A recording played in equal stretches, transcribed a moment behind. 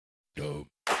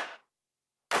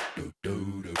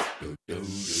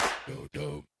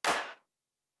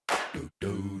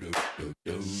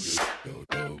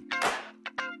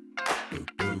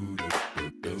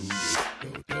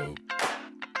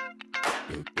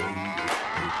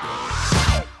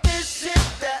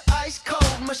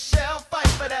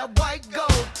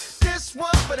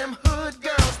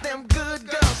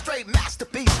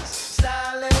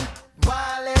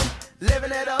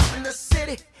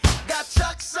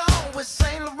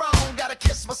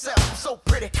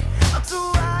I'm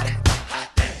too hot.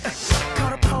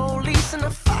 Call the police and the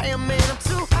fireman. I'm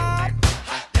too hot.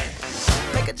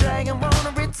 Make a dragon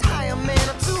wanna retire, man.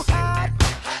 I'm too hot.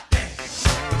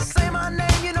 Say my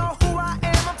name, you know who I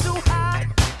am. I'm too hot.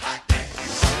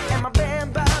 And my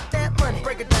band bout that money.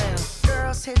 Break it down.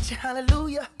 Girls hit you,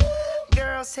 hallelujah.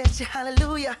 Girls hit you,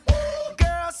 hallelujah.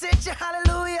 Girls hit you,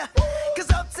 hallelujah. Cause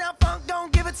Uptown Funk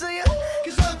don't give it to you.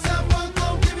 Cause Uptown Funk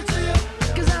don't give it to you.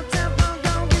 Cause Uptown Funk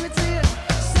don't give it to you.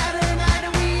 Saturday night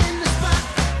and we in the spot.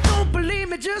 Don't believe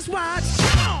me, just watch.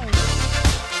 Come on.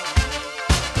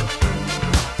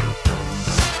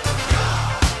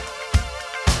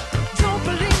 Don't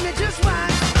believe me, just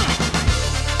watch.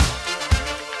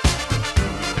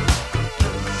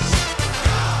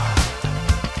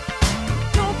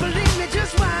 Don't believe me,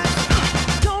 just watch.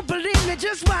 Don't believe me,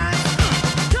 just watch.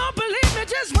 Don't believe me,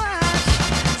 just watch.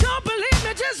 Don't believe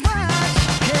me, just watch.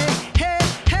 Hey, hey,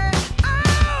 hey,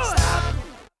 oh! Stop.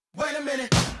 Wait a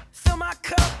minute. Fill my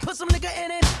cup, put some nigga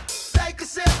in it. Take a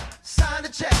sip, sign the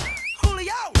check.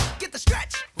 Julio, get the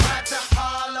stretch. Right to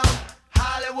Harlem,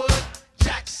 Hollywood,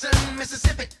 Jackson,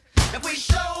 Mississippi. If we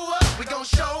show up, we gon'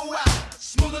 show out.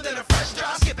 Smoother than a fresh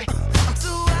drop. Skip it. I'm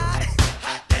too hot.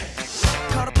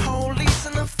 Call the police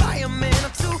and the fireman.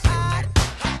 I'm too hot.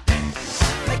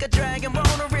 Make a dragon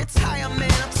wanna retire,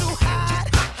 man. I'm too hot.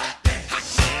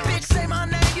 Bitch, say my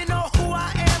name, you know who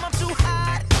I am. I'm too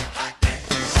hot.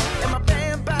 And my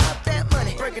band bout that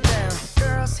money. Break it down.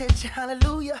 Girls hit you,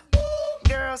 hallelujah.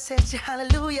 Girls hit you,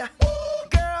 hallelujah.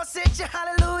 Girls hit you,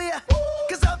 hallelujah.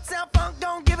 Cause Uptown Funk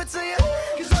don't give it to you.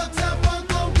 Cause Uptown Funk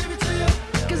don't give it to you.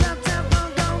 Cause Uptown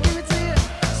Funk don't give it to you.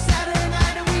 Saturday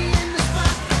night and we in the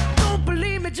spot. Don't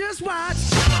believe me, just watch.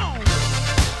 Come on.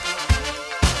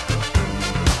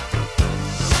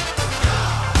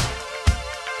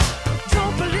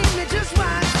 Don't believe me, just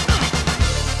watch.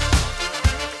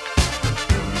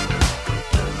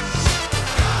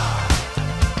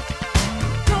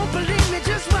 Don't believe me,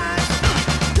 just watch.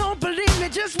 Don't believe me,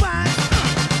 just watch.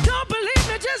 Don't believe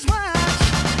me, just watch.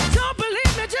 Don't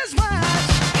believe me, just watch.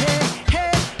 Hey,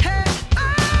 hey, hey,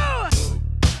 oh!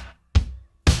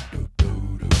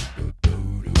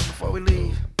 Before we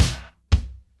leave,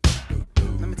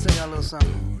 let me tell y'all a little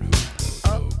something.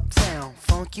 Uptown,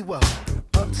 funk you up.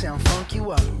 Uptown, funk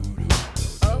you up.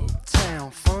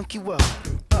 Uptown, funk you up.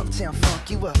 Uptown, funk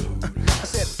you up. I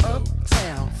said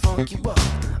uptown, funk you up.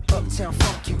 Uptown,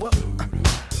 funk you up.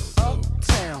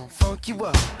 Uptown, funk you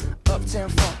up. Uptown,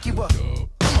 funk you up.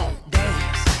 Come on,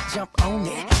 dance, jump on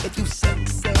it. If you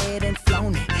sexed and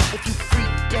flown it. If you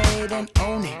freaked dead and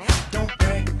own it. Don't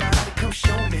brag about it, come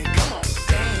show me. Come on,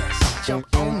 dance,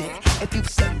 jump on it. If you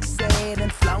sexed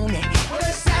and flown it.